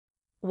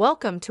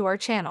Welcome to our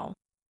channel.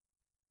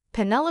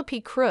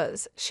 Penelope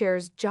Cruz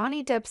shares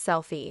Johnny Depp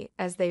selfie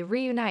as they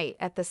reunite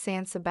at the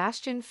San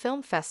Sebastian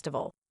Film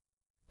Festival.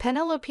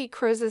 Penelope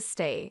Cruz's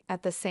stay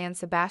at the San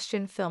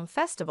Sebastian Film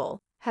Festival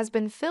has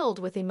been filled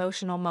with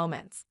emotional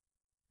moments.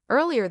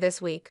 Earlier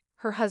this week,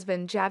 her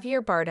husband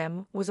Javier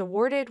Bardem was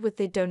awarded with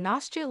the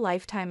Donostia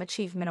Lifetime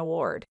Achievement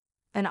Award,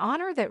 an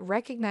honor that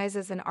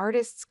recognizes an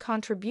artist's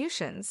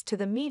contributions to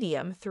the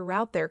medium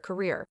throughout their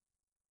career.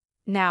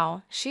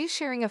 Now, she's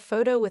sharing a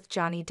photo with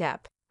Johnny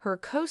Depp, her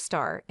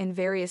co-star in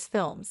various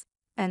films,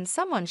 and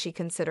someone she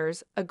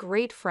considers a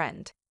great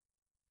friend.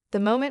 The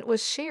moment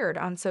was shared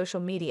on social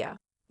media,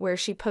 where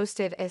she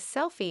posted a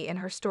selfie in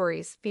her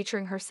stories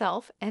featuring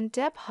herself and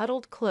Depp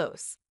huddled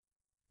close.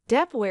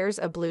 Depp wears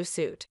a blue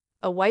suit,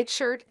 a white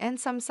shirt, and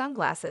some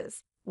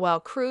sunglasses, while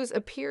Cruz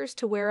appears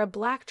to wear a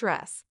black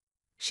dress.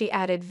 She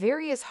added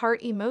various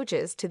heart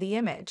emojis to the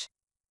image.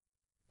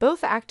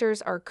 Both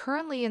actors are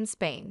currently in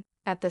Spain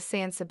at the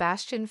San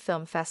Sebastian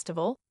Film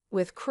Festival,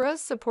 with Cruz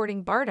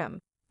supporting Bardem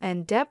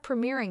and Depp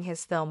premiering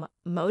his film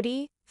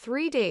Modi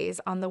 3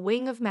 Days on the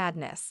Wing of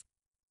Madness.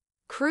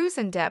 Cruz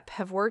and Depp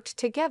have worked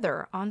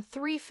together on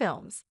 3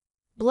 films: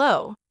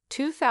 Blow,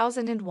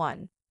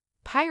 2001,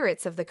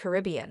 Pirates of the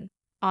Caribbean,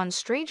 On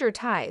Stranger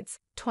Tides,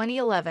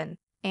 2011,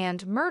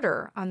 and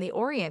Murder on the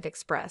Orient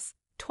Express,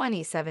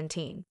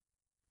 2017.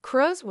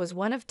 Cruz was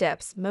one of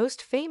Depp's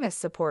most famous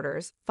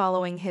supporters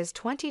following his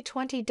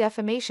 2020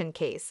 defamation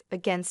case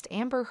against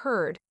Amber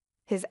Heard,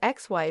 his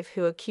ex-wife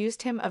who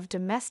accused him of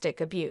domestic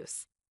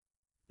abuse.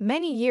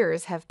 Many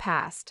years have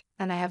passed,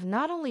 and I have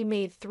not only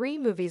made 3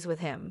 movies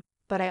with him,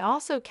 but I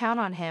also count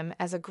on him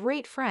as a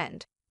great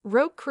friend,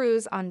 wrote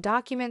Cruz on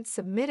documents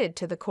submitted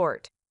to the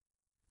court.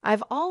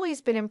 I've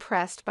always been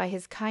impressed by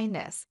his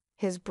kindness,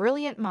 his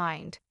brilliant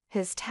mind,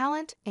 his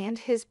talent, and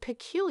his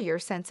peculiar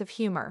sense of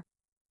humor.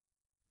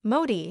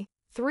 Modi,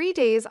 3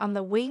 Days on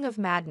the Wing of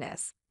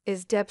Madness,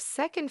 is Depp's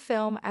second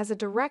film as a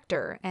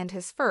director and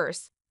his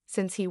first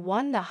since he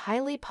won the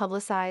highly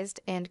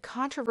publicized and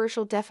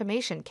controversial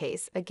defamation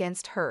case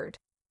against Heard.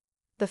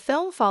 The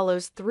film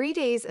follows 3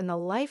 days in the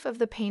life of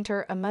the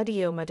painter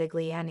Amedeo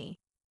Modigliani.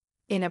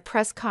 In a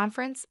press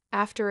conference,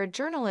 after a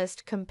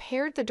journalist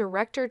compared the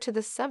director to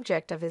the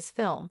subject of his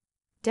film,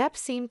 Depp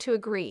seemed to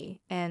agree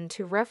and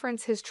to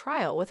reference his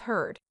trial with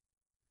Heard.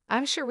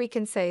 "I'm sure we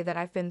can say that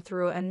I've been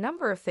through a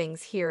number of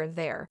things here and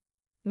there.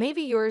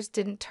 Maybe yours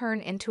didn't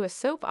turn into a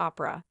soap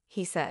opera,"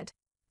 he said.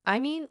 "I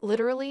mean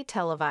literally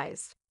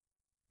televised."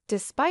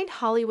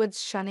 Despite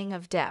Hollywood's shunning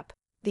of Depp,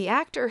 the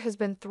actor has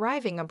been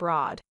thriving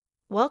abroad,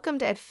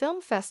 welcomed at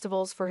film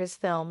festivals for his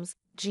films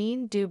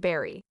Jeanne du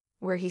Barry,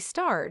 where he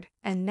starred,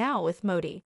 and now with Modi.